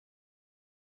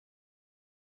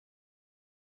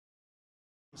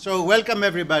So welcome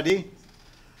everybody.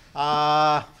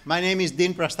 My name is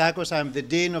Dean Prastakos. I'm the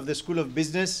Dean of the School of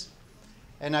Business,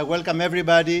 and I welcome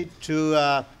everybody to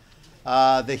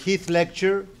the Heath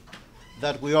lecture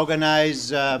that we organize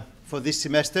for this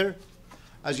semester.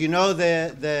 As you know,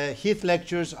 the Heath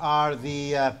lectures are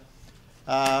the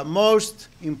most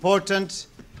important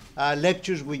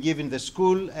lectures we give in the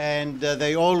school, and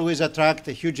they always attract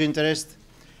a huge interest.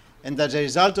 And as a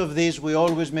result of this, we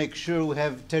always make sure we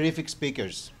have terrific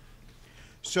speakers.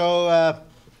 So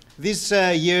this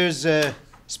year's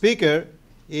speaker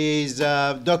is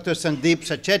Dr. Sandeep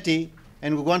Sacheti,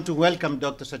 and we want to welcome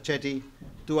Dr. Sacheti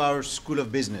to our School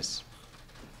of Business.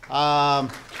 Dr.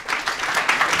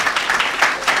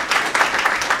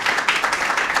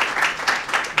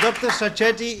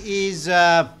 Sacheti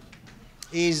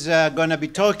is going to be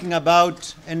talking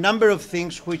about a number of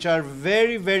things which are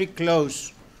very, very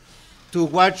close to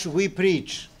what we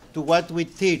preach, to what we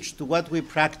teach, to what we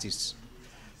practice.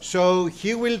 So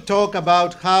he will talk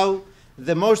about how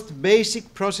the most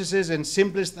basic processes and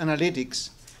simplest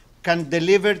analytics can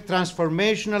deliver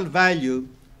transformational value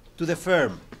to the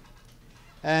firm.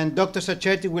 And Dr.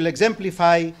 Sacheti will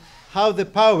exemplify how the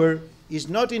power is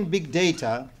not in big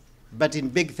data, but in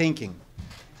big thinking.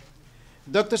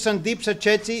 Dr. Sandeep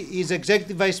Sacheti is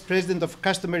Executive Vice President of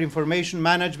Customer Information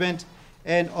Management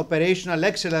and Operational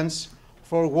Excellence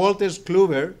for Wolters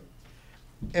Kluwer,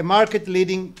 a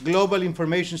market-leading global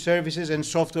information services and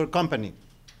software company.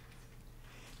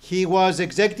 He was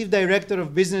Executive Director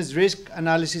of Business Risk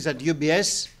Analysis at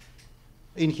UBS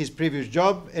in his previous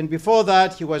job, and before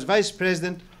that, he was Vice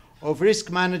President of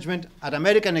Risk Management at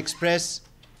American Express,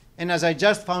 and as I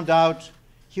just found out,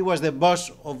 he was the boss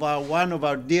of one of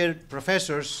our dear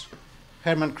professors,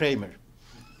 Herman Kramer.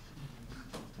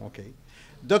 Okay.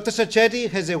 Dr. Sacheti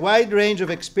has a wide range of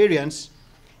experience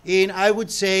in, I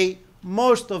would say,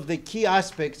 most of the key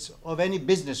aspects of any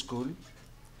business school,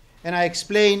 and I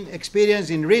explain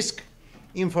experience in risk,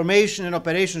 information, and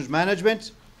operations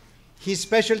management. His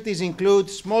specialties include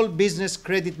small business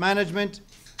credit management,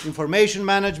 information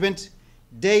management,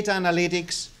 data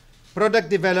analytics, product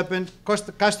development,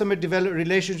 customer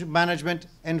relationship management,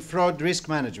 and fraud risk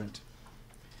management.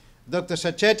 Dr.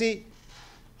 Sacheti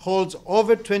holds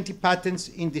over 20 patents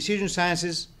in decision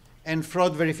sciences and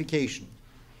fraud verification.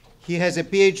 He has a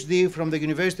PhD from the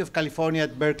University of California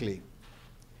at Berkeley.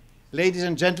 Ladies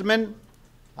and gentlemen,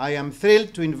 I am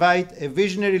thrilled to invite a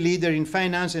visionary leader in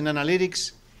finance and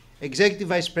analytics, Executive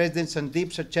Vice President Sandeep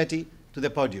Sacheti, to the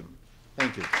podium.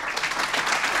 Thank you.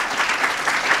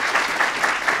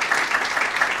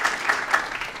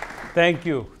 Thank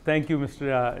you. Thank you,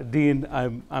 Mr. Dean.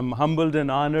 I'm humbled and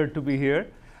honored to be here.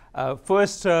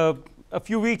 First, a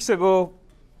few weeks ago,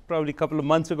 probably a couple of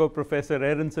months ago, Professor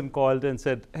Aronson called and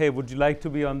said, hey, would you like to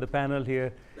be on the panel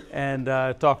here and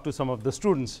talk to some of the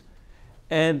students?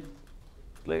 And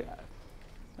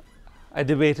I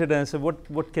debated and I said,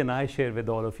 what can I share with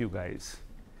all of you guys?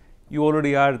 You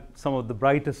already are some of the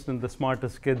brightest and the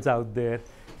smartest kids out there,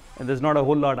 and there's not a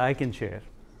whole lot I can share.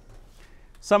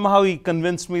 Somehow he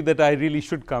convinced me that I really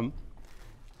should come.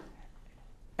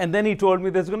 And then he told me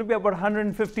there's going to be about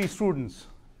 150 students.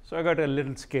 So I got a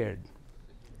little scared.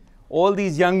 All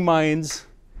these young minds,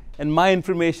 and my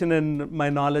information and my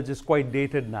knowledge is quite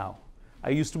dated now.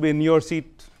 I used to be in your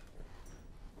seat,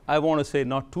 I want to say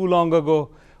not too long ago,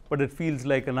 but it feels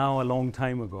like now a long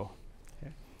time ago.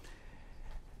 Okay.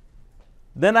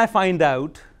 Then I find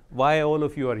out why all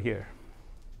of you are here.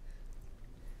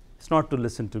 It's not to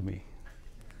listen to me.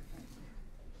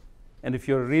 And if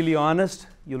you're really honest,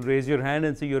 you'll raise your hand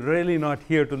and say, you're really not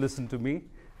here to listen to me.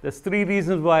 There's 3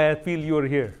 reasons why I feel you're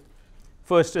here.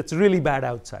 First, it's really bad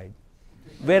outside.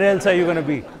 Where else are you going to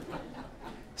be?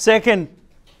 Second,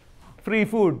 free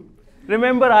food.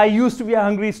 Remember, I used to be a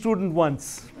hungry student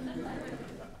once.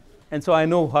 And so I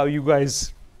know how you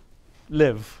guys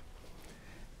live.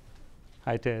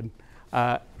 Hi, Ted.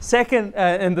 Second,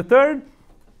 and the third,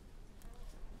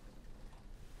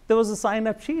 there was a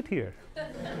sign-up sheet here.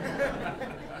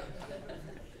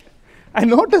 I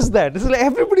noticed that. It's like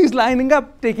everybody's lining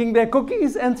up, taking their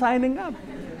cookies and signing up.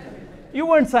 You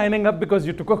weren't signing up because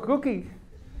you took a cookie.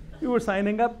 You were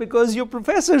signing up because your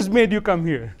professors made you come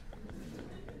here.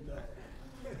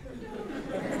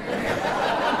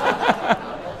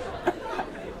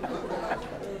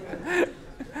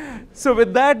 So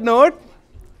with that note,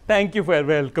 thank you for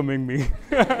welcoming me.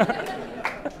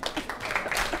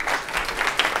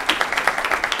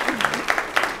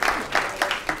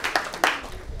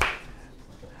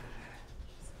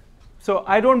 So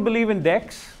I don't believe in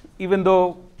decks, even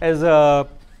though as a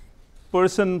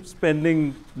person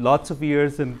spending lots of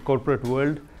years in corporate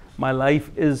world, My life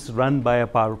is run by a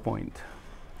PowerPoint.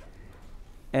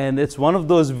 And it's one of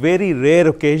those very rare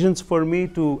occasions for me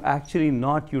to actually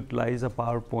not utilize a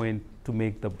PowerPoint to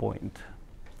make the point.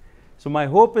 So my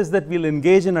hope is that we'll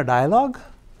engage in a dialogue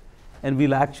and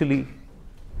we'll actually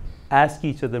ask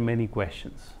each other many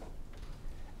questions.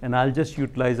 And I'll just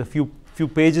utilize a few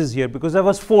pages here because I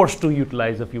was forced to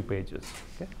utilize a few pages.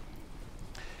 Okay?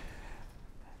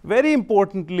 Very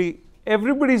importantly,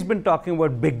 everybody's been talking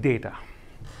about big data.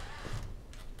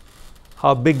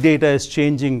 How big data is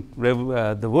changing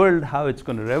the world, how it's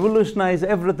going to revolutionize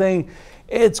everything.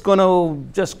 It's going to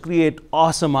just create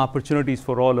awesome opportunities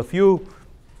for all of you.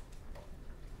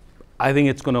 I think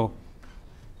it's going to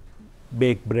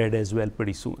bake bread as well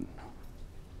pretty soon.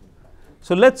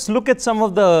 So let's look at some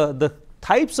of the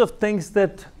types of things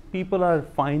that people are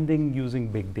finding using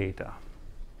big data.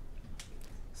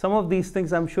 Some of these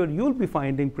things I'm sure you'll be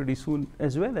finding pretty soon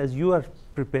as well as you are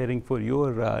preparing for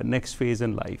your next phase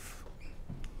in life.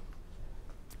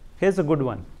 Here's a good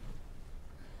one.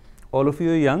 All of you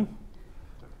are young.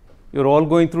 You're all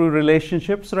going through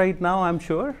relationships right now, I'm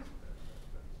sure.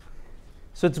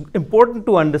 So it's important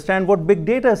to understand what big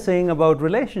data is saying about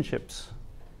relationships.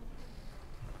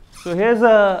 So here's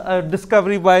a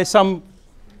discovery by some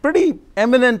pretty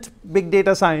eminent big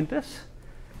data scientists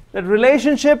that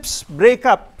relationships break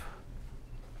up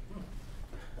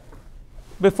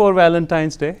before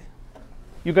Valentine's Day.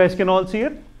 You guys can all see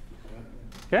it?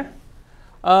 Okay.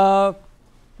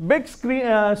 Big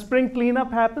spring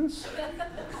cleanup happens.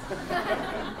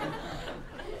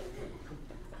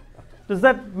 Does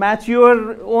that match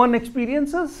your own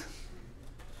experiences?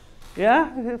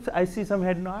 Yeah, I see some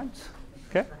head nods.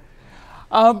 Okay.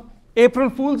 April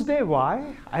Fool's Day,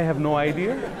 why? I have no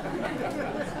idea.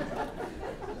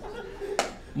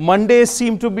 Mondays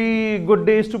seem to be good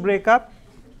days to break up.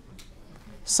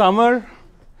 Summer,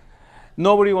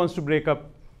 nobody wants to break up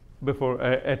before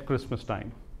at Christmas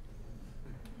time.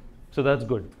 So that's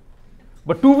good.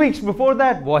 But 2 weeks before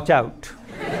that, watch out.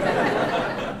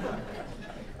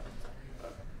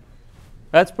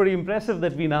 That's pretty impressive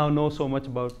that we now know so much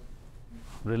about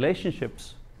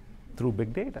relationships through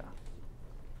big data.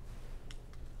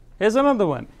 Here's another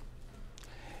one.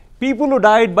 People who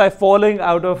died by falling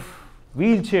out of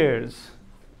wheelchairs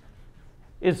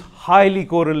is highly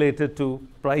correlated to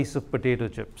price of potato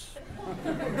chips.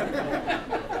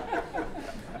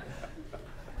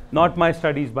 Not my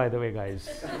studies, by the way, guys.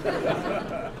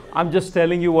 I'm just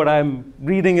telling you what I'm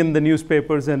reading in the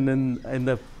newspapers and in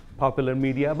the popular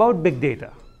media about big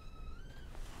data.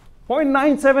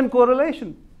 0.97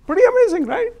 correlation. Pretty amazing,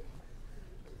 right?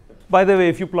 By the way,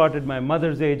 if you plotted my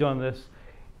mother's age on this,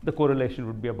 the correlation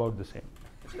would be about the same.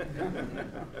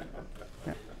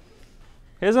 Yeah.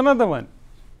 Here's another one.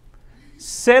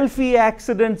 Selfie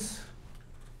accidents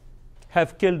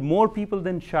have killed more people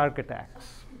than shark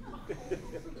attacks.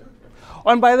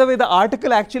 And by the way, the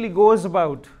article actually goes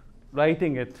about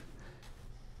writing it.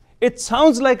 It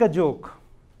sounds like a joke.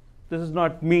 This is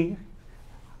not me.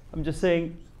 I'm just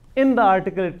saying, in the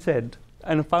article it said,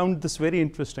 and I found this very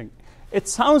interesting. It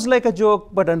sounds like a joke,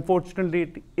 but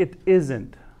unfortunately it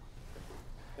isn't.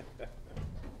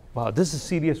 Wow, this is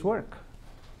serious work.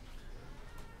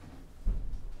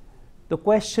 The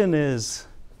question is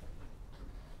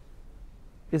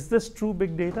this true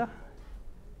big data?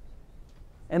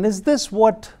 And is this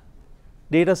what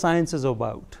data science is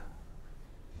about?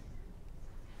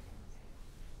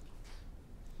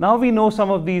 Now we know some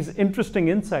of these interesting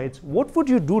insights. What would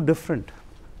you do different?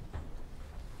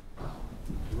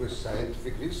 Do a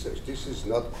scientific research. This is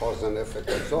not cause and effect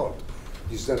at all.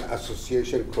 This is an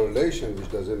association correlation,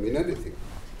 which doesn't mean anything.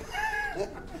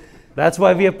 That's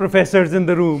why we have professors in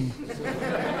the room.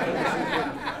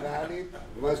 Valid,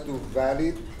 you must do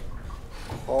valid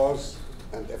cause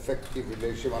and effective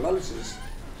relationship analysis.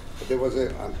 But there was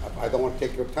I don't want to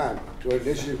take your time, the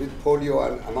relationship with polio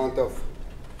and amount of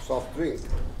soft drink.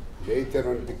 Later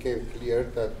on it became clear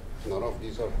that none of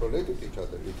these are correlated to each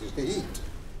other, which is the heat.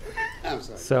 I'm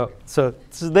sorry. So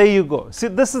there you go. See,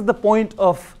 this is the point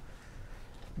of,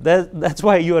 that's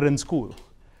why you are in school.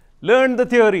 Learn the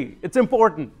theory. It's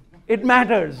important. It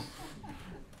matters.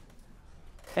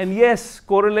 And yes,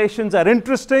 correlations are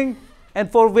interesting,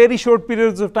 and for very short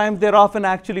periods of time, they're often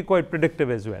actually quite predictive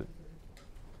as well.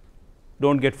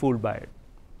 Don't get fooled by it.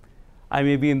 I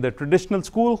may be in the traditional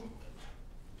school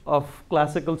of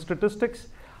classical statistics.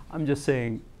 I'm just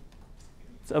saying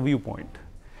it's a viewpoint.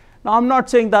 Now, I'm not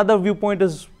saying the other viewpoint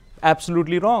is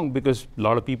absolutely wrong, because a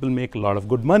lot of people make a lot of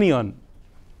good money on,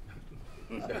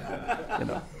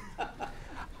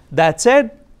 That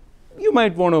said, you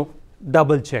might want to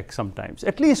double check sometimes,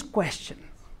 at least question.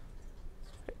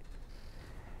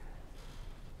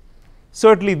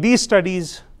 certainly these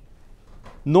studies,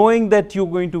 knowing that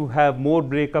you're going to have more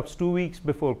breakups 2 weeks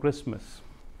before Christmas,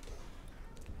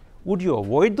 would you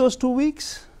avoid those 2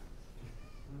 weeks?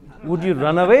 Would you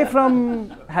run away from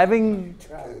having?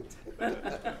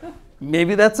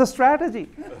 Maybe that's a strategy.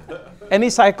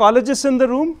 Any psychologists in the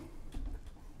room?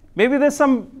 Maybe there's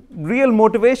some real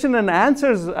motivation and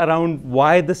answers around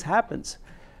why this happens.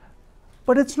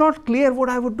 But it's not clear what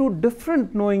I would do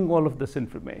different knowing all of this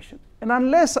information. And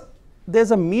unless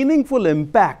there's a meaningful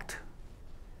impact,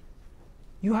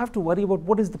 you have to worry about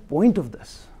what is the point of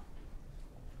this.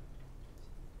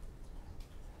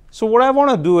 So what I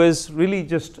want to do is really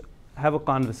just have a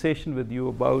conversation with you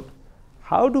about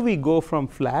how do we go from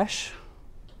flash.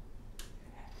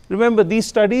 Remember, these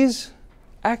studies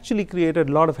actually created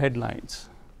a lot of headlines.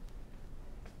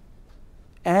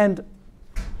 And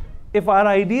if our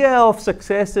idea of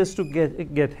success is to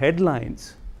get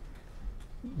headlines,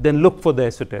 then look for the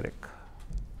esoteric.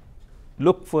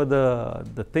 Look for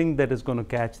the thing that is going to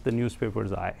catch the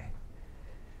newspaper's eye.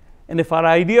 And if our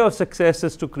idea of success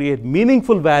is to create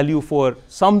meaningful value for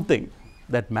something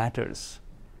that matters,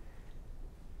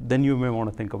 then you may want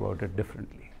to think about it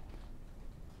differently.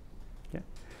 Okay?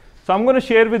 So I'm going to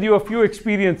share with you a few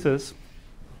experiences,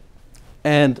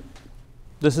 and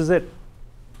this is it.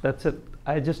 That's it.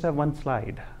 I just have one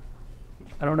slide.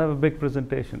 I don't have a big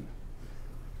presentation.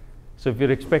 So if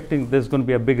you're expecting there's going to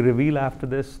be a big reveal after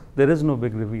this, there is no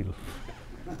big reveal.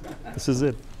 This is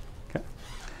it. Okay?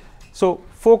 So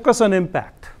focus on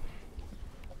impact.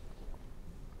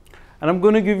 And I'm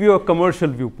going to give you a commercial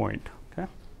viewpoint, okay?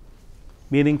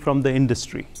 Meaning from the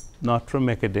industry, not from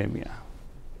academia.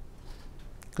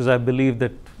 Because I believe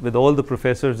that with all the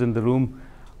professors in the room,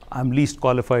 I'm least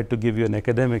qualified to give you an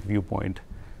academic viewpoint.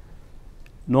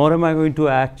 Nor am I going to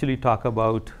actually talk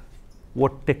about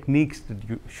what techniques that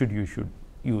you should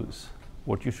use,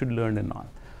 what you should learn and all.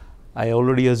 I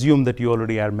already assume that you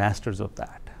already are masters of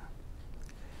that.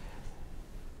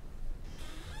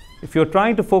 If you're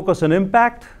trying to focus on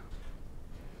impact,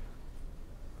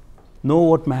 know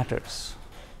what matters.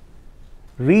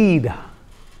 Read.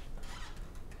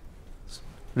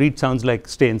 Read sounds like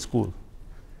stay in school.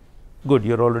 Good,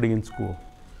 you're already in school.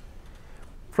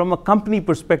 From a company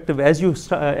perspective, as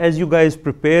you guys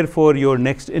prepare for your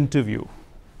next interview,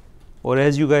 or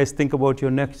as you guys think about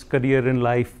your next career in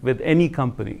life with any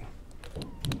company,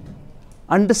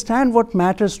 understand what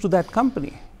matters to that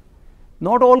company.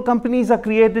 Not all companies are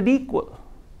created equal.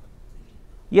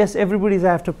 Yes, everybody's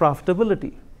after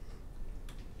profitability,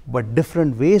 but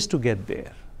different ways to get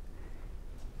there.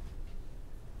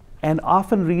 And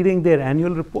often reading their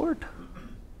annual report,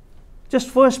 just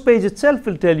first page itself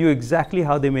will tell you exactly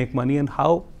how they make money and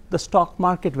how the stock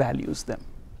market values them.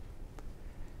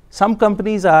 Some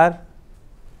companies are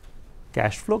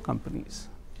cash flow companies.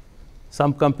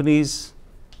 Some companies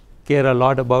care a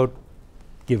lot about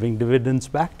giving dividends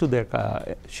back to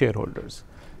their shareholders.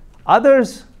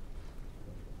 Others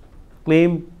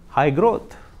claim high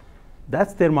growth.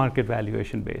 That's their market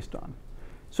valuation based on.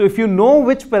 So if you know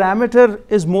which parameter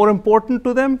is more important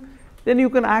to them, then you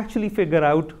can actually figure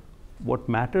out what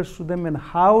matters to them and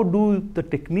how do the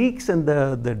techniques and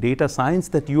the data science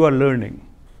that you are learning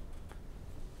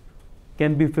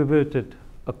can be pivoted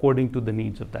according to the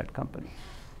needs of that company.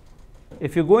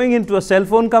 If you're going into a cell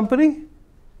phone company,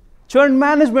 churn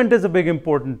management is a big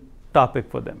important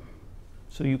topic for them.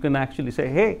 So you can actually say,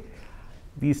 hey,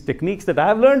 these techniques that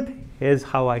I've learned, here's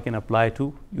how I can apply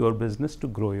to your business to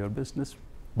grow your business,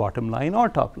 bottom line or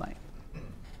top line.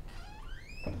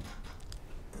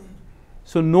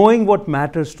 So knowing what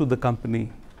matters to the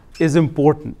company is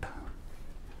important.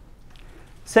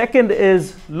 Second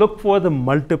is look for the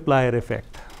multiplier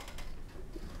effect.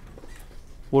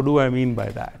 What do I mean by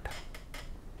that?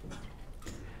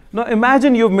 Now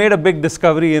imagine you've made a big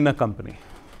discovery in a company.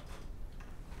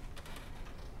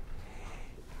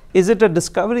 Is it a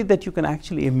discovery that you can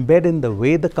actually embed in the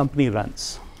way the company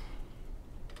runs?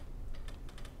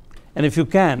 And if you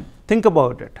can, think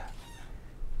about it.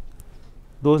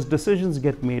 Those decisions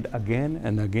get made again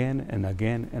and again and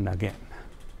again and again.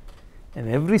 And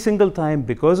every single time,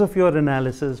 because of your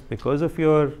analysis, because of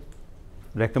your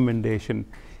recommendation,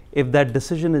 if that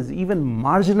decision is even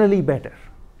marginally better,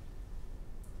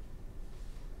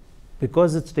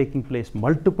 because it's taking place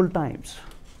multiple times,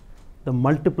 the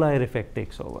multiplier effect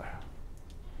takes over.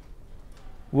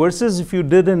 Versus if you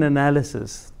did an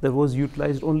analysis that was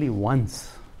utilized only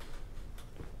once,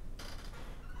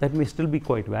 that may still be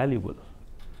quite valuable.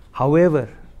 However,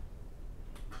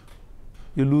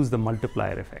 you lose the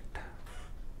multiplier effect.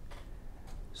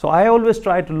 So I always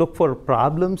try to look for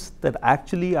problems that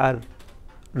actually are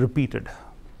repeated.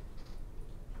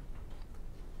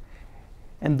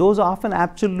 And those often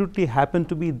absolutely happen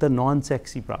to be the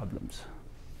non-sexy problems.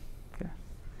 Okay?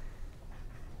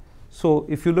 So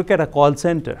if you look at a call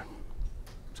center,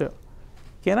 so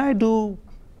can I do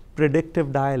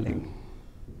predictive dialing?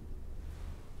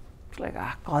 It's like,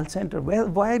 call center, well,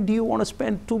 why do you want to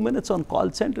spend 2 minutes on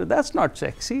call center? That's not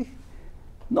sexy.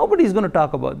 Nobody's going to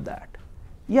talk about that.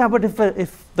 Yeah, but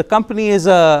if the company is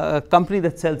a company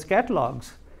that sells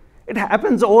catalogs, it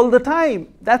happens all the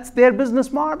time. That's their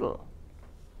business model.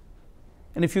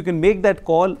 And if you can make that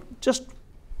call just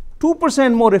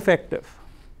 2% more effective,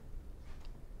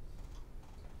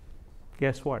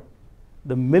 guess what?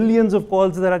 The millions of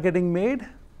calls that are getting made,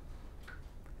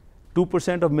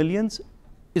 2% of millions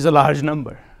is a large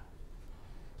number.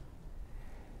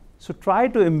 So try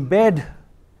to embed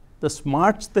the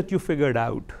smarts that you figured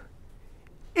out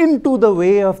into the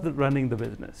way of running the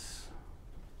business,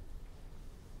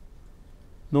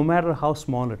 no matter how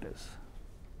small it is.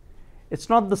 It's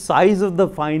not the size of the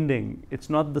finding, it's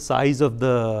not the size of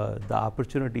the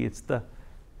opportunity, it's the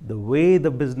way the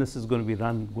business is going to be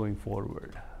run going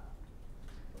forward.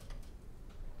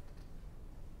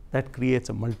 That creates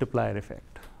a multiplier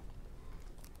effect.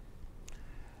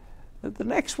 The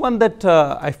next one that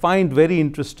I find very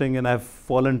interesting, and I've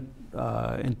fallen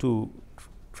into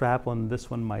trap on this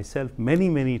one myself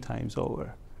many times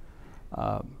over.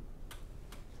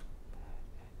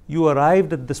 You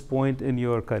arrived at this point in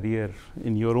your career,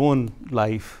 in your own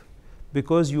life,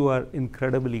 because you are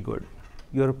incredibly good.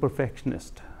 You're a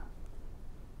perfectionist.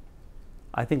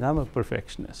 I think I'm a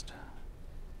perfectionist.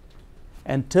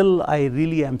 Until I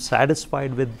really am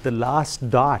satisfied with the last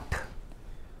dot,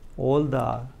 all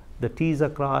the T's are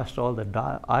crossed, all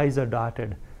the I's are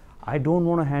dotted, I don't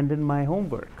want to hand in my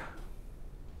homework.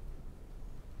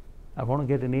 I want to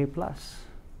get an A+.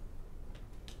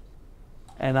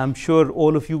 And I'm sure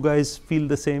all of you guys feel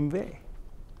the same way.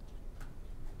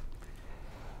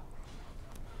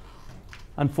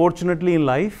 Unfortunately, in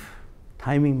life,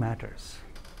 timing matters.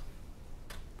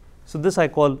 So this I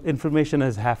call information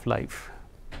as half-life.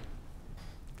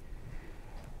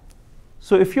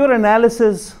 So if your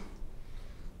analysis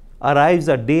arrives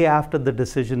a day after the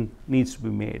decision needs to be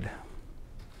made,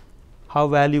 how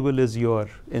valuable is your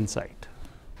insight?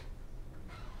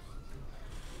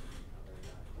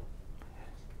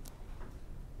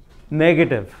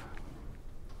 Negative.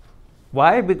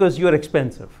 Why? Because you're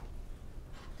expensive.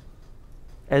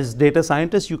 As data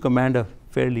scientists, you command a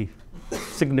fairly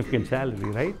significant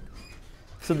salary, right?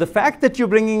 So the fact that you're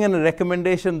bringing in a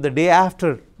recommendation the day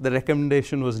after the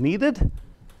recommendation was needed,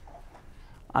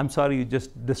 I'm sorry, you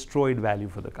just destroyed value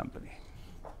for the company.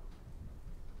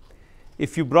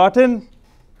 If you brought in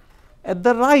at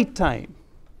the right time,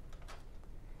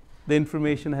 the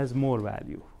information has more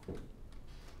value.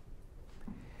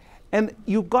 And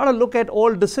you've got to look at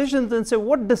all decisions and say,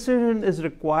 what decision is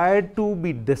required to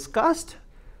be discussed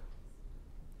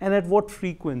and at what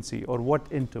frequency or what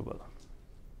interval?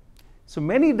 So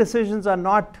many decisions are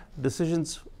not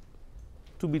decisions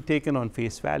to be taken on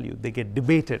face value. They get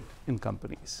debated in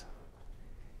companies.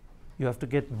 You have to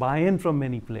get buy-in from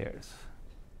many players,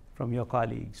 from your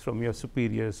colleagues, from your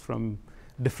superiors, from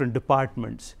different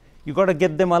departments. You've got to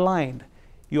get them aligned.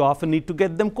 You often need to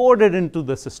get them coded into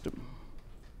the system.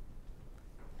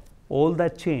 All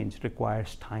that change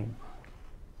requires time.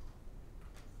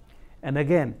 And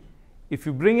again, if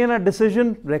you bring in a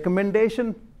decision,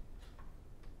 recommendation,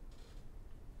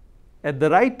 at the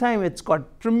right time, it's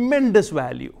got tremendous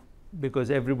value because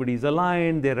everybody's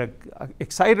aligned, they're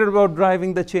excited about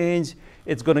driving the change,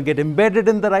 it's going to get embedded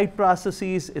in the right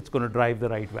processes, it's going to drive the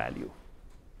right value.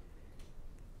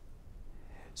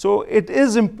 So it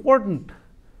is important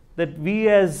that we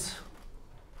as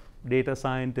data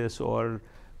scientists or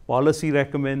policy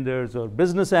recommenders or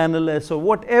business analysts or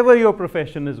whatever your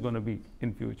profession is going to be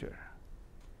in future,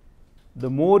 the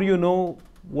more you know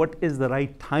what is the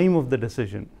right time of the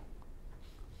decision,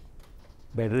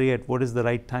 better yet, what is the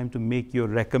right time to make your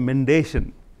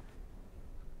recommendation,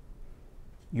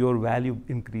 your value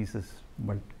increases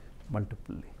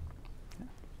multiply.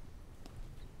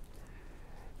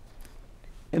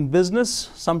 In business,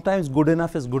 sometimes good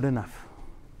enough is good enough.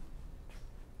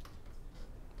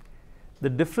 The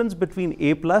difference between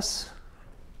A+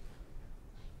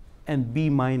 and B-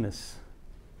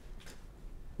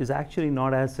 is actually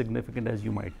not as significant as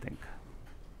you might think.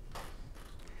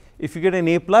 If you get an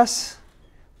A+,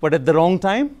 but at the wrong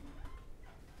time,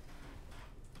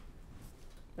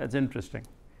 that's interesting.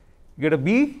 You get a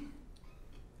B,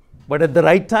 but at the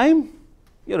right time,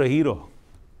 you're a hero.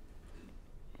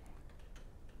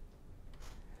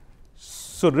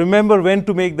 So remember when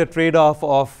to make the trade-off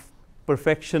of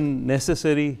perfection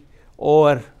necessary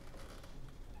or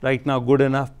right now good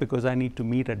enough because I need to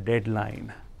meet a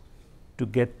deadline to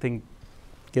get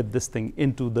this thing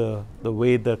into the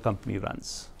way the company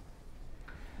runs.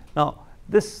 Now,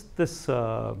 this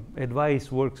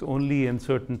advice works only in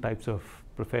certain types of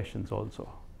professions also.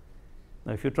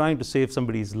 Now, if you're trying to save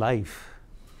somebody's life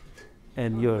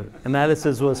and your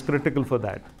analysis was critical for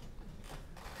that,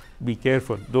 be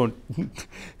careful. Don't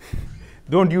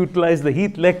utilize the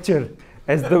Heath lecture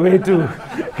as the way to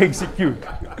execute.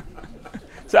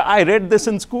 So I read this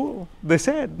in school, they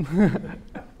said.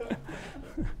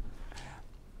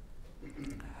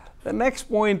 The next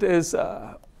point is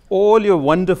all your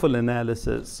wonderful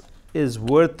analysis is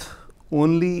worth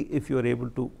only if you're able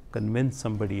to convince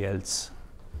somebody else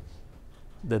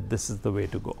that this is the way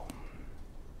to go.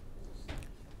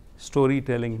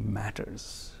 Storytelling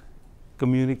matters.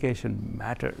 Communication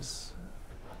matters.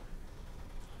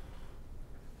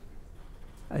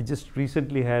 I just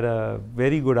recently had a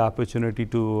very good opportunity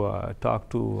to talk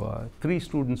to 3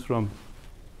 students from,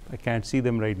 I can't see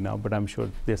them right now, but I'm sure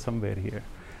they're somewhere here,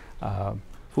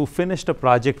 who finished a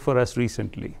project for us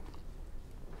recently.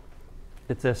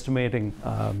 It's estimating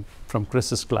from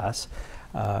Chris's class.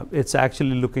 It's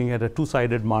actually looking at a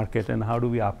two-sided market and how do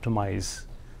we optimize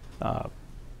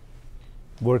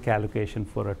work allocation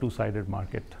for a two-sided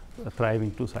market, a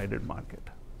thriving two-sided market.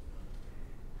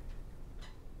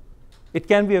 It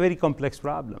can be a very complex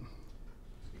problem,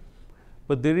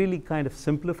 but they really kind of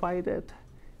simplified it,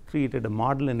 created a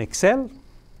model in Excel,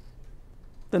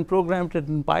 then programmed it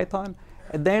in Python.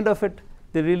 At the end of it,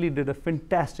 they really did a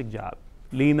fantastic job.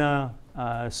 Lena,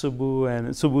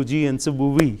 Subuji, and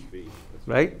Subuvi,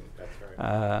 right? That's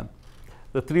right.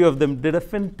 The 3 of them did a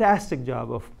fantastic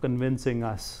job of convincing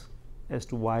us as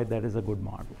to why that is a good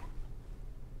model.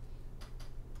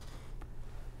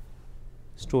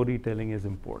 Storytelling is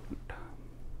important.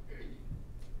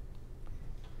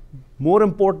 More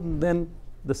important than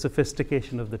the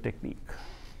sophistication of the technique.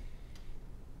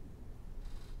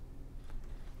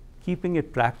 Keeping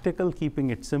it practical,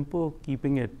 keeping it simple,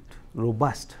 keeping it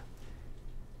robust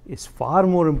is far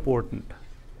more important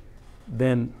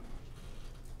than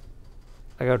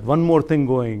I got one more thing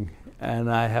going and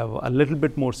I have a little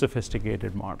bit more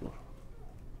sophisticated model.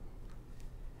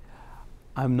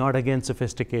 I'm not against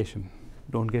sophistication,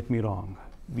 don't get me wrong.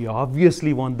 We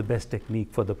obviously want the best technique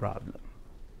for the problem.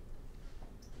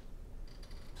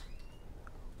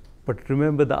 But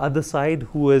remember, the other side,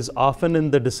 who is often in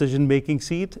the decision-making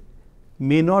seat,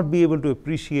 may not be able to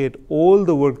appreciate all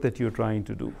the work that you're trying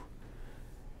to do.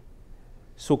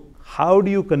 So how do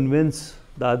you convince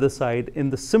the other side in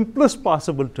the simplest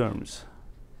possible terms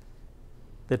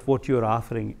that what you're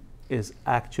offering is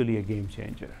actually a game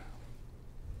changer?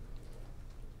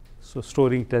 So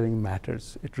storytelling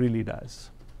matters, it really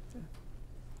does.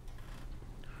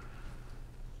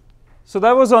 So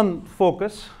that was on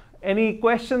focus. Any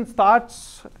questions,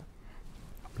 thoughts?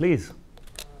 Please.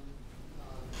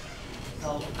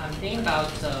 So I'm thinking about,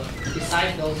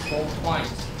 besides those 4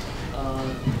 points,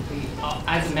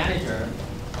 as a manager,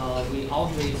 we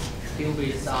always deal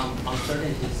with some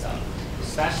uncertainties,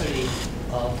 especially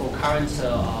for current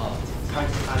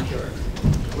time period.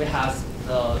 We have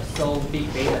so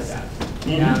big data set,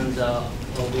 and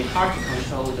we hard to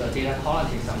control the data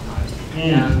quality sometimes.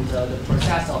 And the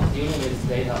process of dealing with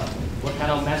data, what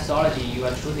kind of methodology you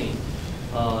are choosing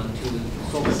to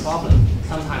solve the problem,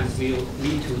 sometimes will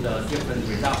lead to the different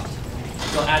results.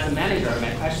 So as a manager,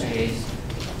 my question is,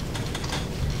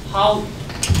 how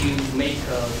do you make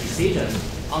a decision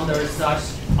under such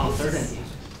uncertainty?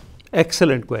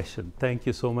 Excellent question. Thank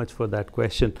you so much for that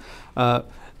question.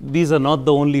 These are not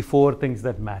the only 4 things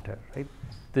that matter, right?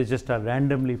 They just are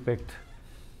randomly picked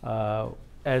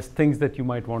as things that you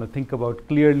might want to think about.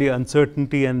 Clearly,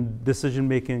 uncertainty and decision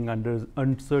making under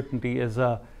uncertainty is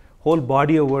a whole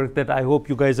body of work that I hope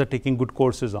you guys are taking good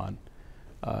courses on.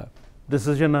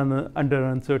 Decision under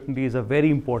uncertainty is a very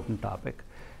important topic.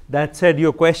 That said,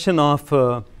 your question of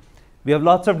we have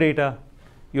lots of data,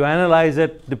 you analyze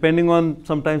it depending on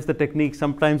sometimes the technique,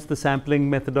 sometimes the sampling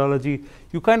methodology.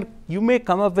 You may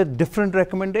come up with different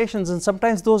recommendations, and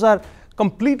sometimes those are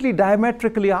completely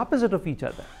diametrically opposite of each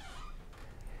other.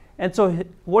 And so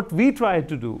what we try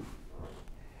to do,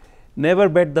 never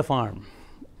bet the farm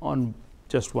on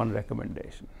just one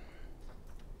recommendation.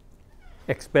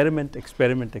 Experiment,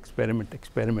 experiment, experiment,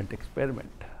 experiment,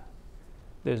 experiment.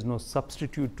 There's no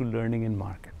substitute to learning in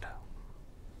market.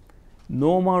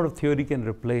 No amount of theory can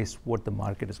replace what the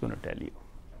market is going to tell you.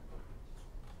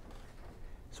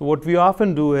 So what we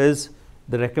often do is,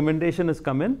 the recommendation has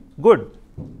come in, good.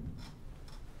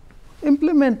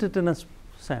 Implement it in a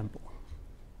sample.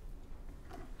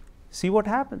 See what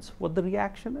happens, what the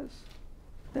reaction is.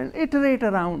 then iterate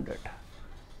around it,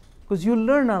 because you'll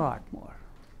learn a lot more.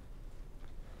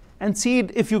 And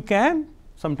seed, if you can,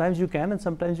 sometimes you can and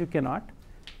sometimes you cannot,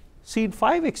 seed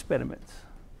 5 experiments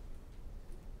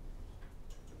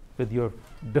with your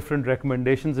different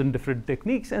recommendations and different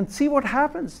techniques and see what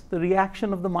happens, the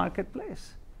reaction of the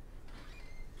marketplace.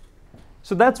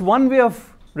 So that's one way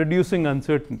of reducing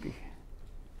uncertainty.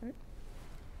 Right?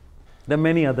 There are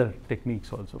many other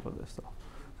techniques also for this, though.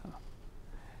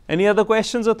 Any other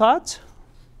questions or thoughts?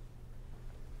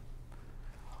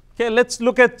 Okay, let's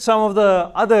look at some of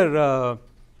the other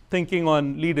thinking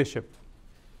on leadership.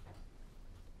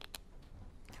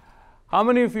 How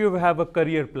many of you have a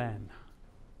career plan?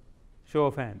 Show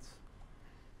of hands.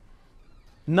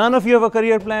 None of you have a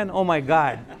career plan? Oh my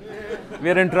God,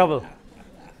 we're in trouble.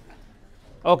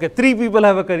 Okay, 3 people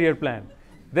have a career plan.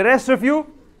 The rest of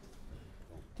you,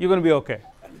 you're going to be okay.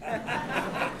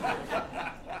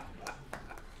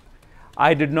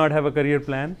 I did not have a career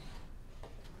plan.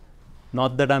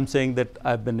 Not that I'm saying that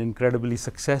I've been incredibly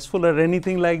successful or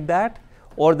anything like that,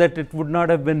 or that it would not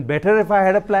have been better if I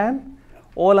had a plan.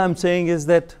 All I'm saying is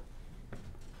that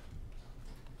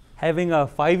having a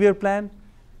 5-year plan,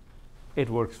 it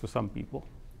works for some people.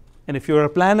 And if you're a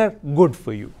planner, good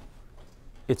for you.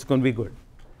 It's going to be good.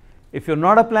 If you're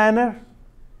not a planner,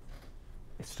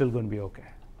 it's still going to be okay.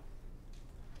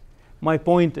 My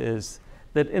point is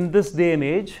that in this day and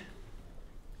age,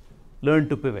 learn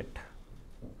to pivot.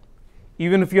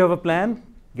 Even if you have a plan,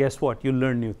 guess what? You'll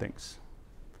learn new things.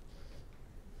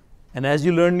 And as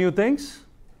you learn new things,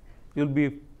 you'll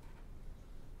be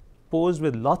posed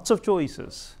with lots of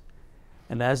choices.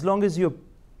 And as long as you're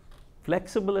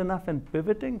flexible enough and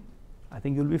pivoting, I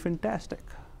think you'll be fantastic.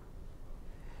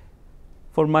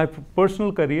 For my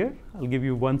personal career, I'll give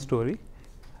you one story.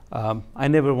 I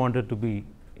never wanted to be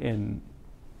in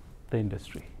the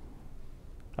industry.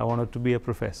 I wanted to be a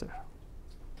professor.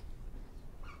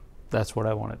 That's what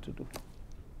I wanted to do.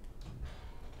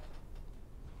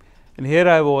 And here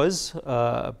I was,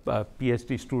 a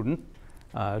PhD student,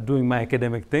 doing my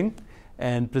academic thing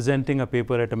and presenting a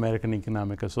paper at American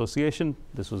Economic Association.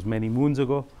 This was many moons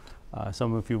ago.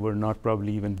 Some of you were not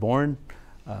probably even born.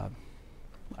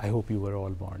 I hope you were all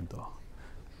born, though.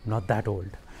 Not that old.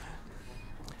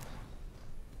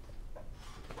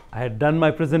 I had done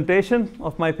my presentation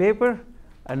of my paper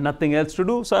and nothing else to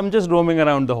do, so I'm just roaming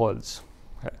around the halls.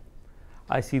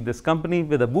 I see this company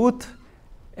with a booth,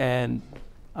 and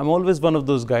I'm always one of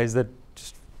those guys that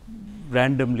just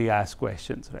randomly ask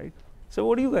questions, right? So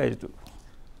what do you guys do?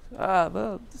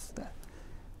 Well, this, that.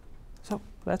 So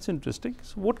that's interesting.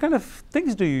 So what kind of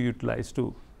things do you utilize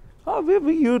to?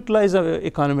 We utilize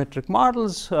econometric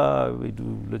models. We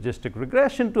do logistic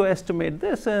regression to estimate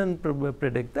this and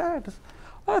predict that.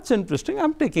 That's interesting.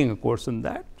 I'm taking a course in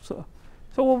that. So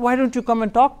why don't you come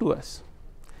and talk to us?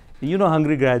 You know,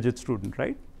 hungry graduate student,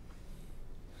 right?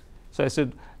 So I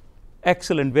said,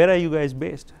 excellent. Where are you guys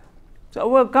based? So,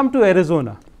 well, come to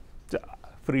Arizona.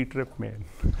 Free trip, man.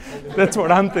 That's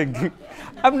what I'm thinking.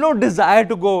 I have no desire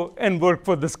to go and work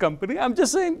for this company. I'm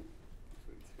just saying,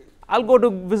 I'll go to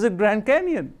visit Grand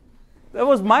Canyon. That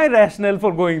was my rationale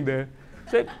for going there.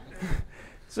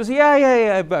 So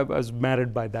yeah, I was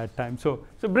married by that time. So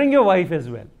bring your wife as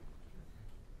well.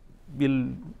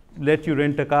 We'll let you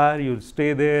rent a car, you'll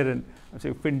stay there, and I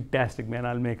say, fantastic, man,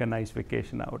 I'll make a nice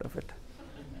vacation out of it.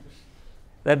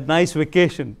 That nice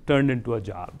vacation turned into a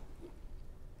job.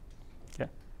 Okay?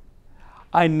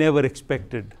 I never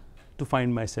expected to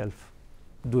find myself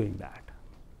doing that.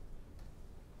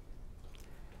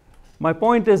 My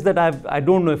point is that I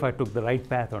don't know if I took the right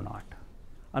path or not.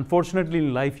 Unfortunately,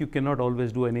 in life, you cannot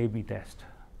always do an A/B test.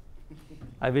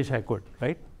 I wish I could,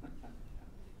 right?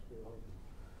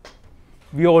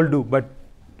 We all do, but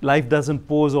life doesn't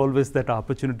pose always that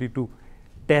opportunity to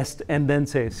test and then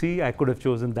say, see, I could have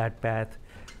chosen that path,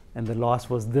 and the loss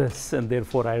was this, and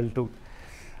therefore I'll do.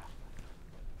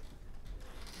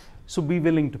 So be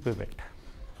willing to pivot.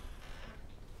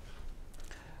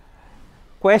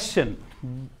 Question,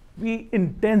 be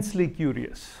intensely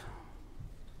curious.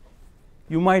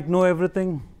 You might know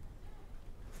everything.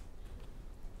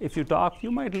 If you talk,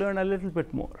 you might learn a little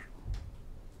bit more.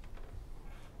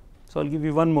 So I'll give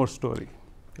you one more story.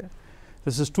 Okay?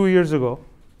 This is 2 years ago.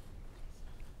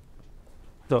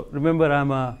 So remember,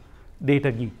 I'm a data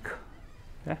geek.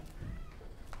 Okay?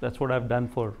 That's what I've done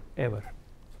forever.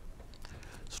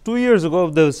 So 2 years ago,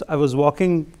 I was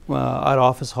walking our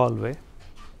office hallway.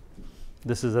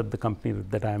 This is at the company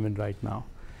that I'm in right now.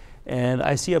 And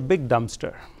I see a big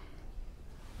dumpster,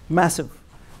 massive,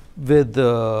 with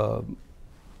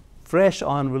fresh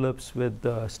envelopes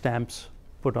with stamps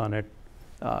put on it,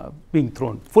 being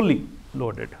thrown, fully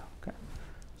loaded. Okay.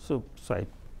 So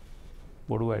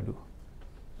what do?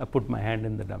 I put my hand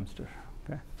in the dumpster.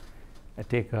 Okay. I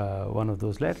take one of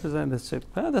those letters and I say,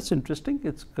 that's interesting.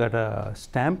 It's got a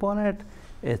stamp on it.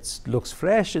 It looks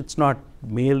fresh. It's not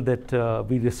mail that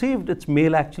we received. It's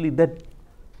mail actually that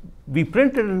we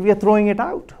printed and we are throwing it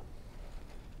out.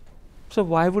 So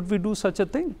why would we do such a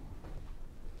thing?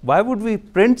 Why would we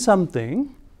print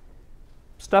something,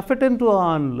 stuff it into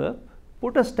an envelope,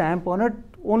 put a stamp on it,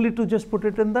 only to just put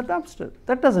it in the dumpster?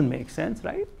 That doesn't make sense,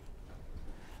 right?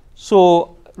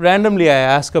 So randomly, I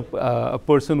ask a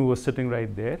person who was sitting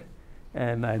right there,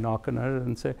 and I knock on her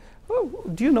and say, "Oh,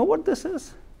 do you know what this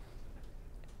is?"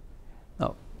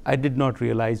 No, I did not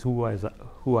realize who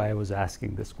I was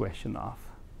asking this question of.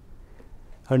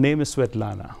 Her name is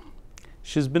Svetlana.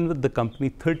 She's been with the company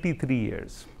 33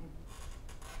 years.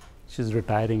 She's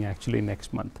retiring actually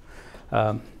next month.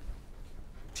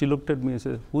 She looked at me and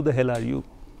said, "Who the hell are you?"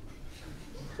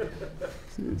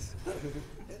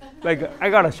 Like, I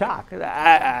got a shock.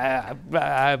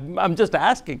 I'm just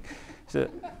asking. She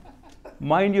said,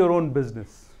 "Mind your own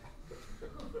business."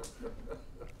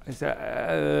 I said,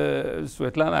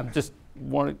 "Svetlana, I'm just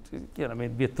wanting to, I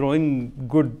mean, we're throwing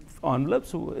good envelopes,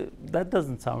 so that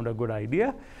doesn't sound a good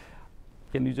idea.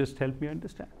 Can you just help me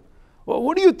understand?" "Well,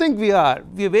 what do you think we are?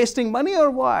 We're wasting money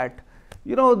or what?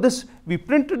 We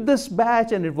printed this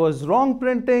batch and it was wrong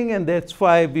printing, and that's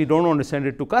why we don't want to send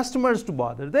it to customers to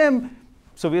bother them.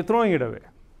 So we're throwing it away."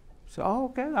 So,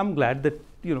 okay, I'm glad that,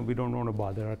 we don't want to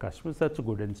bother our customers. That's a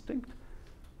good instinct.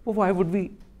 But why would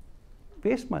we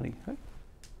waste money? Right?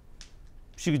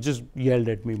 She just yelled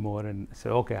at me more and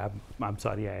said, "Okay, I'm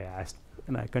sorry I asked."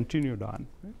 And I continued on.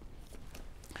 Right?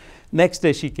 Next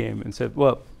day she came and said,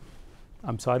 "Well,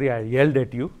 I'm sorry I yelled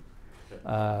at you.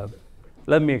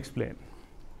 Let me explain."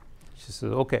 She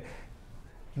said, "Okay,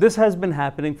 this has been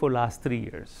happening for last 3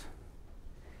 years.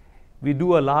 We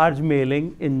do a large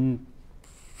mailing in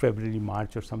February,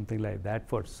 March or something like that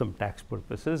for some tax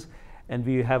purposes, and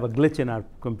we have a glitch in our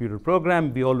computer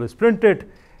program. We always print it,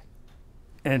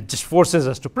 and it just forces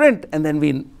us to print, and then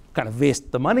we kind of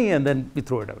waste the money and then we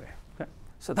throw it away." Okay?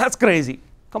 So that's crazy.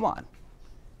 Come on.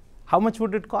 How much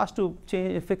would it cost to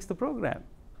fix the program?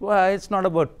 Well, it's not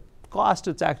about cost,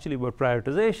 it's actually about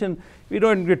prioritization. We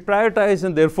don't get prioritized,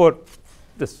 and therefore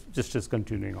this just is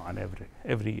continuing on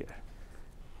every year.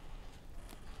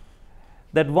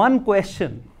 That one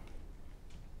question,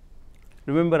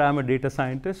 remember, I'm a data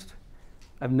scientist.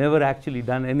 I've never actually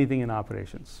done anything in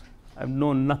operations. I've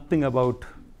known nothing about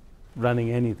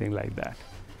running anything like that.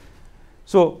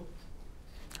 So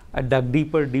I dug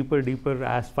deeper,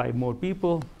 asked 5 more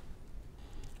people.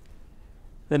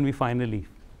 Then we finally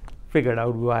figured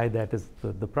out why that is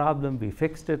the problem. We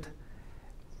fixed it.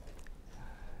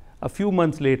 A few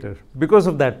months later, because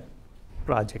of that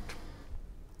project,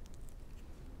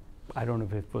 I don't know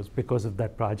if it was because of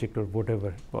that project or whatever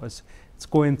it was, it's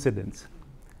coincidence,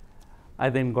 I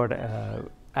then got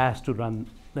asked to run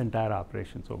the entire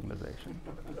operations organization.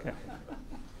 Okay.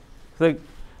 So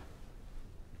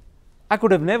I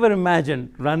could have never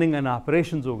imagined running an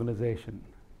operations organization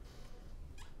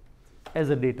as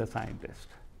a data scientist.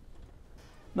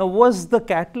 Now, was the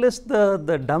catalyst the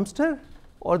dumpster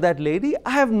or that lady?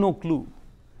 I have no clue.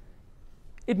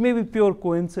 It may be pure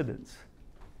coincidence.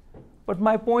 But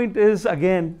my point is,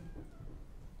 again,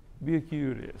 be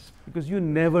curious, because you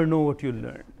never know what you'll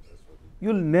learn.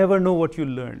 You'll never know what you'll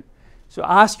learn. So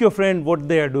ask your friend what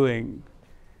they are doing.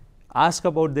 Ask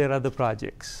about their other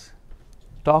projects.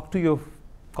 Talk to your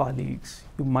colleagues.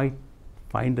 You might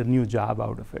find a new job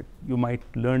out of it. You might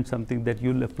learn something that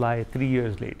you'll apply 3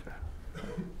 years later.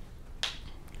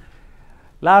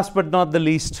 Last but not the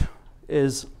least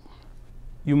is,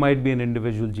 you might be an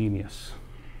individual genius.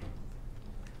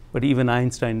 But even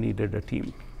Einstein needed a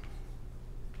team.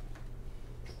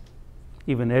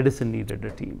 Even Edison needed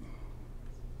a team.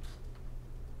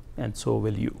 And so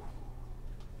will you.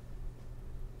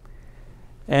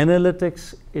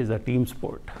 Analytics is a team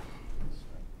sport.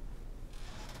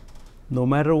 No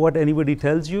matter what anybody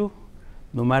tells you,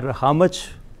 no matter how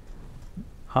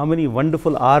many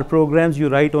wonderful R programs you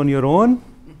write on your own,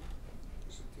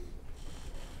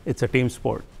 it's a team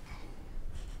sport.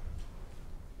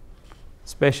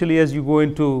 Especially as you go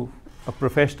into a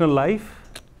professional life,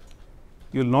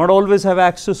 you'll not always have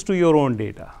access to your own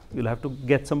data. You'll have to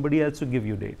get somebody else to give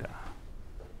you data.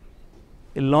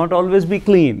 It'll not always be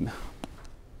clean.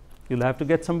 You'll have to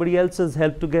get somebody else's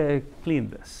help to clean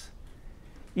this.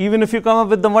 Even if you come up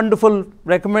with the wonderful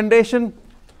recommendation,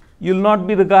 you'll not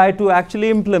be the guy to actually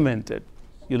implement it.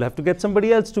 You'll have to get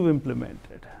somebody else to implement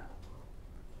it.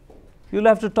 You'll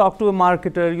have to talk to a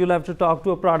marketer, you'll have to talk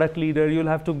to a product leader, you'll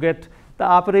have to get the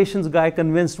operations guy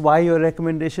convinced why your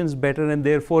recommendation is better and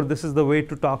therefore this is the way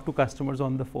to talk to customers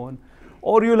on the phone.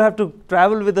 Or you'll have to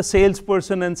travel with a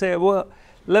salesperson and say, well,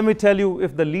 let me tell you,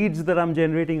 if the leads that I'm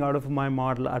generating out of my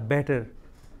model are better,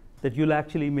 that you'll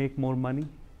actually make more money.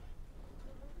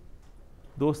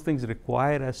 Those things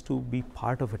require us to be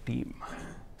part of a team.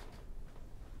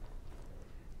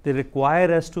 They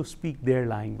require us to speak their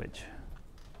language.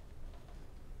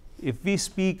 If we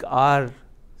speak our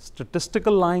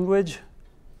statistical language,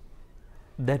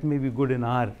 that may be good in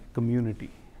our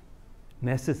community,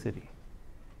 necessary.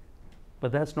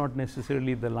 But that's not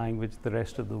necessarily the language the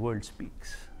rest of the world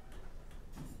speaks.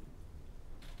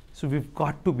 So we've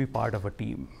got to be part of a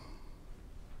team.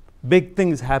 Big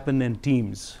things happen in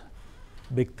teams.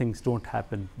 Big things don't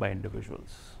happen by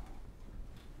individuals.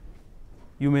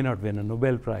 You may not win a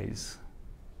Nobel Prize,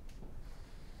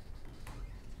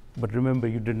 but remember,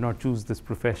 you did not choose this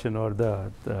profession or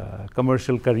the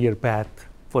commercial career path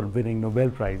for winning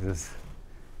Nobel Prizes.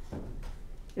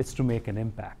 It's to make an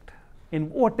impact in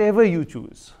whatever you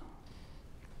choose.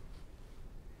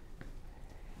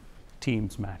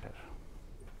 Teams matter.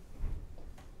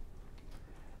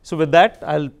 So with that,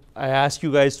 I ask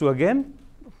you guys to again,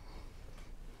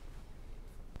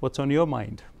 what's on your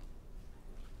mind?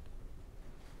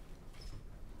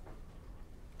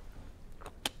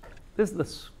 This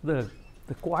is the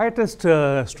quietest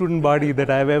student body that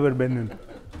I've ever been in.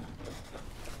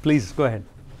 Please, go ahead.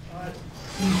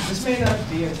 This may not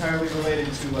be entirely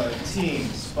related to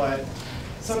teams, but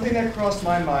something that crossed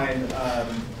my mind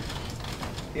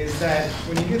is that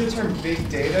when you hear the term big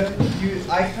data,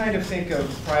 I kind of think of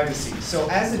privacy. So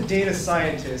as a data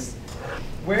scientist,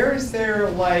 where is there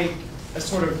like a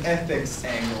sort of ethics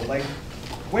angle? Like,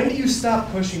 when do you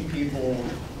stop pushing people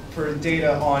for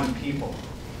data on people?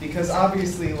 Because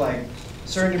obviously, like,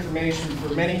 certain information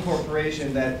for many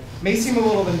corporations that may seem a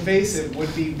little invasive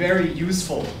would be very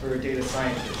useful for a data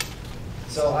scientist.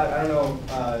 So I don't know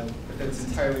if it's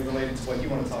entirely related to what you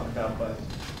want to talk about, but.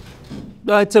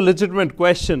 No, it's a legitimate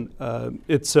question.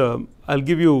 I'll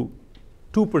give you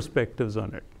two perspectives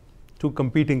on it, two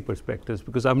competing perspectives,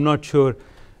 because I'm not sure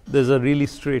there's a really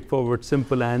straightforward,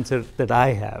 simple answer that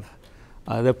I have.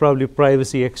 There are probably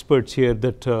privacy experts here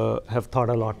that have thought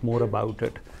a lot more about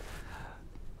it.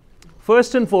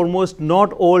 First and foremost,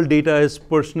 not all data is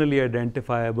personally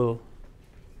identifiable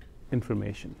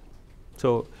information.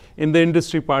 So in the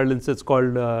industry parlance, it's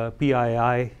called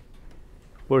PII,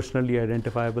 personally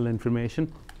identifiable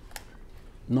information.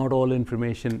 Not all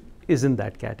information is in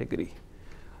that category.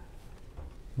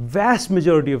 Vast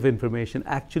majority of information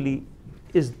actually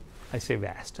is, I say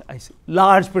vast, I say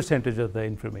large percentage of the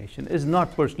information is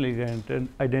not personally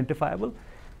identifiable,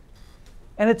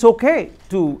 and it's okay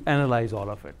to analyze all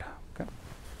of it. Okay.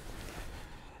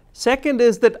 Second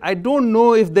is that I don't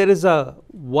know if there is a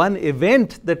one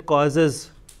event that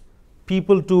causes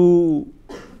people to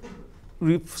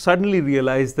suddenly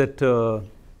realize that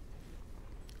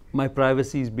my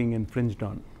privacy is being infringed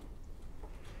on.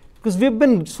 Because we've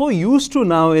been so used to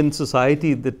now in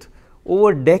society that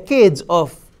over decades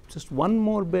of just one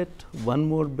more bit, one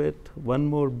more bit, one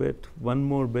more bit, one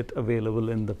more bit available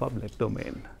in the public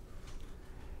domain.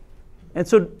 And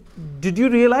so did you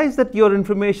realize that your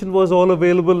information was all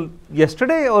available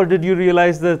yesterday, or did you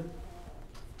realize that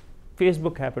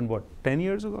Facebook happened, what, 10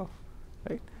 years ago,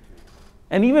 right?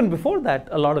 And even before that,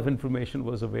 a lot of information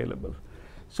was available.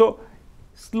 So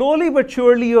slowly but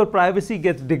surely your privacy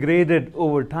gets degraded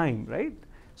over time, right?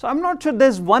 So I'm not sure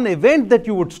there's one event that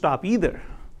you would stop either.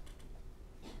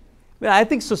 Well, I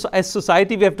think as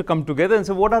society we have to come together and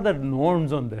say, what are the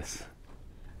norms on this?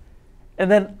 And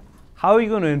then how are you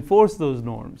going to enforce those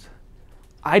norms?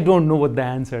 I don't know what the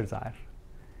answers are.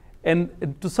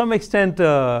 And to some extent,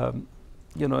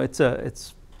 you know,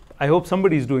 I hope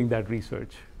somebody's doing that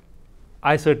research.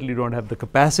 I certainly don't have the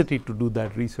capacity to do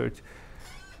that research.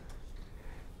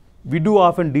 We do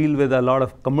often deal with a lot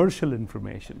of commercial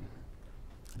information,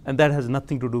 and that has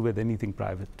nothing to do with anything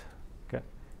private, okay?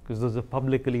 Because those are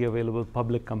publicly available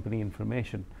public company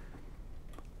information.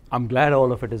 I'm glad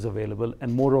all of it is available,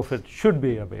 and more of it should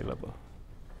be available.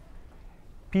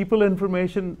 People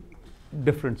information,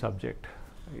 different subject,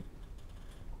 right?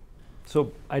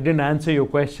 So I didn't answer your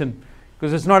question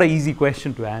because it's not an easy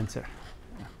question to answer.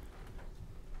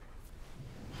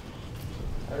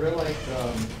 I really liked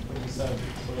what you said.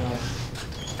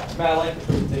 I like the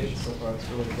presentation so far. It's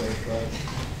really great.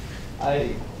 But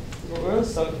what really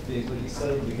stuck with me is what you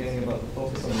said at the beginning about the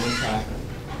focus on the impact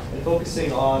and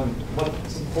focusing on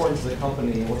what's important to the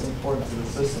company and what's important to the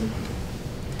system.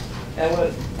 And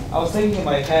what I was thinking in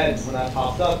my head when that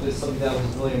popped up is something that was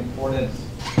really important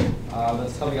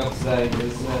that's coming up today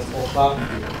is something that's called cloud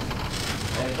computing.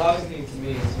 And cloud computing to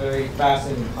me is a very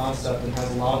fascinating concept and has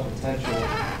a lot of potential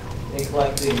in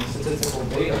collecting statistical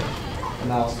data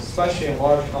analysis, especially in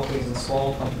large companies and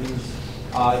small companies,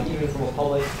 even from a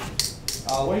public.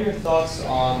 What are your thoughts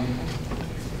on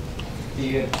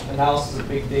the analysis of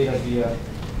big data via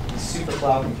super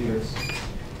cloud computers?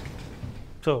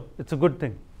 So it's a good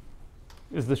thing,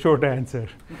 is the short answer.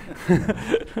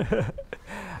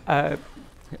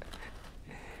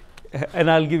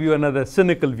 And I'll give you another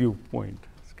cynical viewpoint.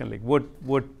 It's kind of like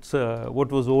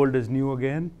what was old is new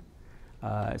again.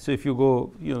 So if you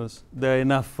go, there are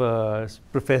enough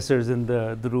professors in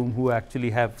the room who actually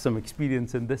have some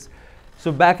experience in this.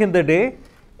 So back in the day,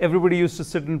 everybody used to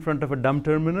sit in front of a dumb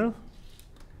terminal,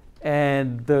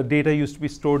 and the data used to be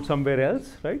stored somewhere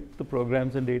else, right? The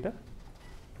programs and data.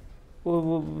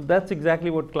 Well, that's exactly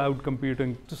what cloud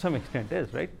computing to some extent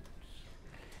is, right?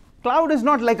 Cloud is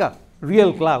not like a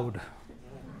real cloud,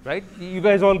 right? You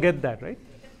guys all get that, right?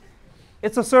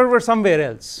 It's a server somewhere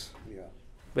else. Yeah.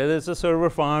 Whether it's a server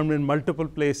farmed in multiple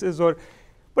places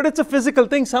but it's a physical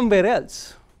thing somewhere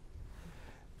else.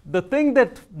 The thing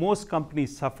that most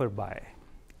companies suffer by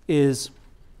is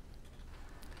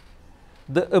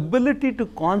the ability to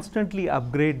constantly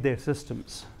upgrade their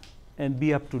systems and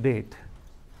be up to date,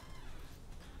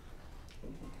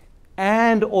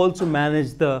 and also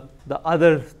manage the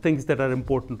other things that are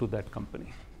important to that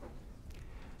company.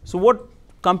 So what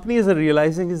companies are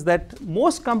realizing is that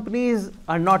most companies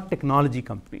are not technology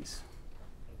companies.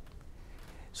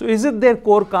 So is it their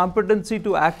core competency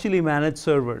to actually manage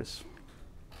servers?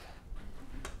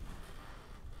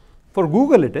 For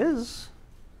Google it is,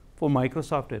 for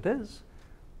Microsoft it is,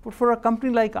 but for a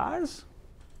company like ours,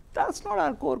 that's not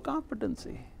our core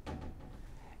competency.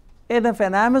 And if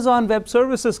an Amazon Web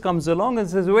Services comes along and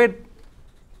says, wait,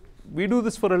 we do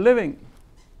this for a living,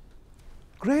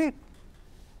 great.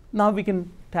 Now we can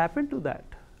tap into that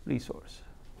resource.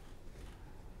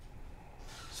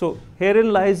 So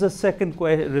herein lies a second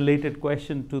related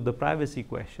question to the privacy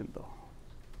question, though.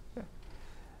 Okay.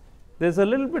 There's a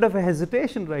little bit of a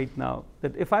hesitation right now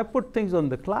that if I put things on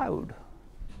the cloud,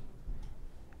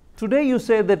 today you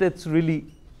say that it's really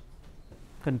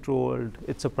controlled,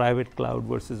 it's a private cloud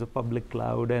versus a public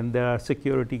cloud, and there are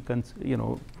security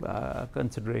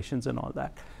considerations and all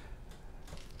that.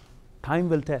 Time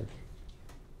will tell.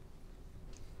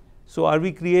 So are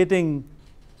we creating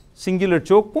singular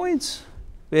choke points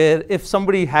where if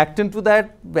somebody hacked into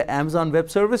that Amazon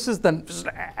Web Services, then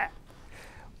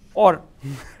or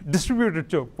distributed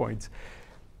choke points?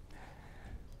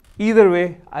 Either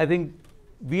way, I think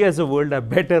we as a world are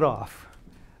better off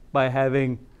by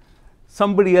having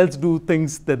somebody else do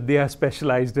things that they are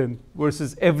specialized in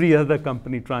versus every other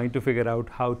company trying to figure out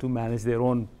how to manage their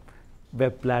own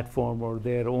web platform or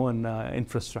their own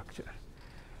infrastructure.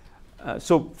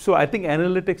 So I think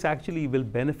analytics actually will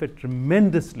benefit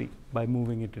tremendously by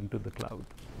moving it into the cloud.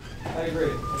 I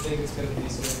agree. I think it's going to be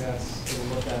something that's going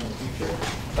to look at in the future.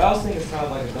 But I also think it's kind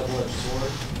of like a double-edged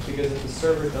sword, because if the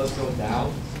server does go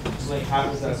down, something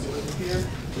happens to that supercomputer,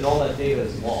 then all that data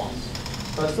is lost.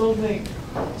 So I still think,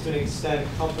 to an extent,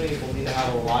 companies will need to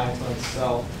have a reliance on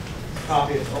itself to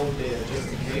copy its own data just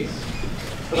in case.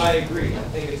 But I agree. I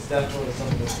think it's definitely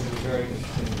something that's going to be very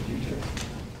interesting in the future.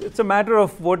 It's a matter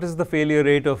of what is the failure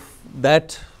rate of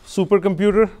that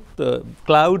supercomputer, the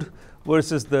cloud,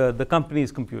 versus the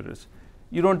company's computers.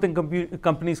 You don't think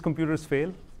companies' computers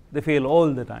fail? They fail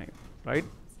all the time, right?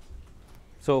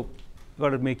 So you've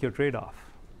got to make your trade-off.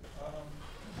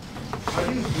 How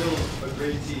do you build a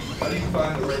great team? How do you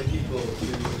find the right people to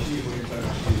achieve what you're trying to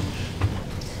achieve?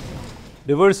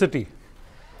 Diversity.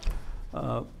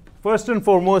 First and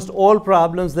foremost, all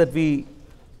problems that we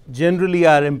generally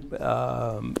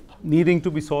are needing to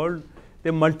be solved,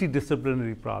 they're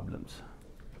multidisciplinary problems.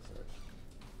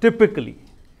 Typically,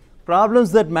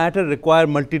 problems that matter require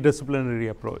multidisciplinary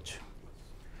approach.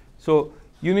 So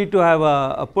you need to have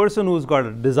a person who's got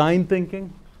a design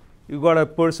thinking, you've got a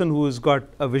person who's got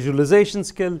a visualization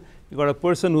skill, you've got a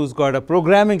person who's got a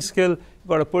programming skill, you've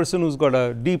got a person who's got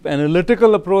a deep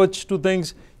analytical approach to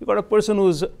things, you've got a person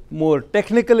who's more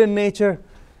technical in nature,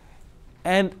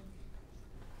 and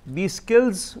these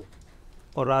skills,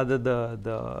 or rather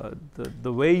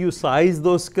the way you size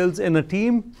those skills in a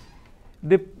team,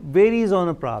 varies on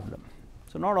a problem.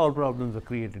 So not all problems are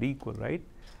created equal, right?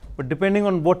 But depending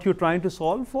on what you're trying to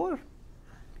solve for,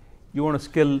 you want to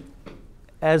skill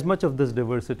as much of this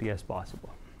diversity as possible.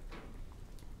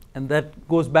 And that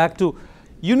goes back to,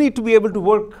 you need to be able to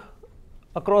work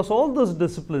across all those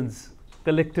disciplines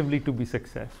collectively to be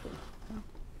successful.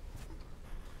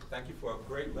 Thank you for a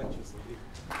great lecture, Sandeep.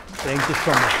 Thank you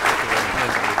so much.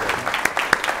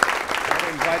 I want to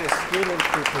invite a student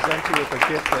to present you with a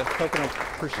gift, a token of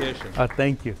appreciation.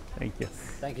 Thank you. Thank you.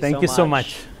 Thank you Thank so you so much.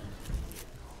 much.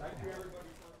 Thank you, everybody.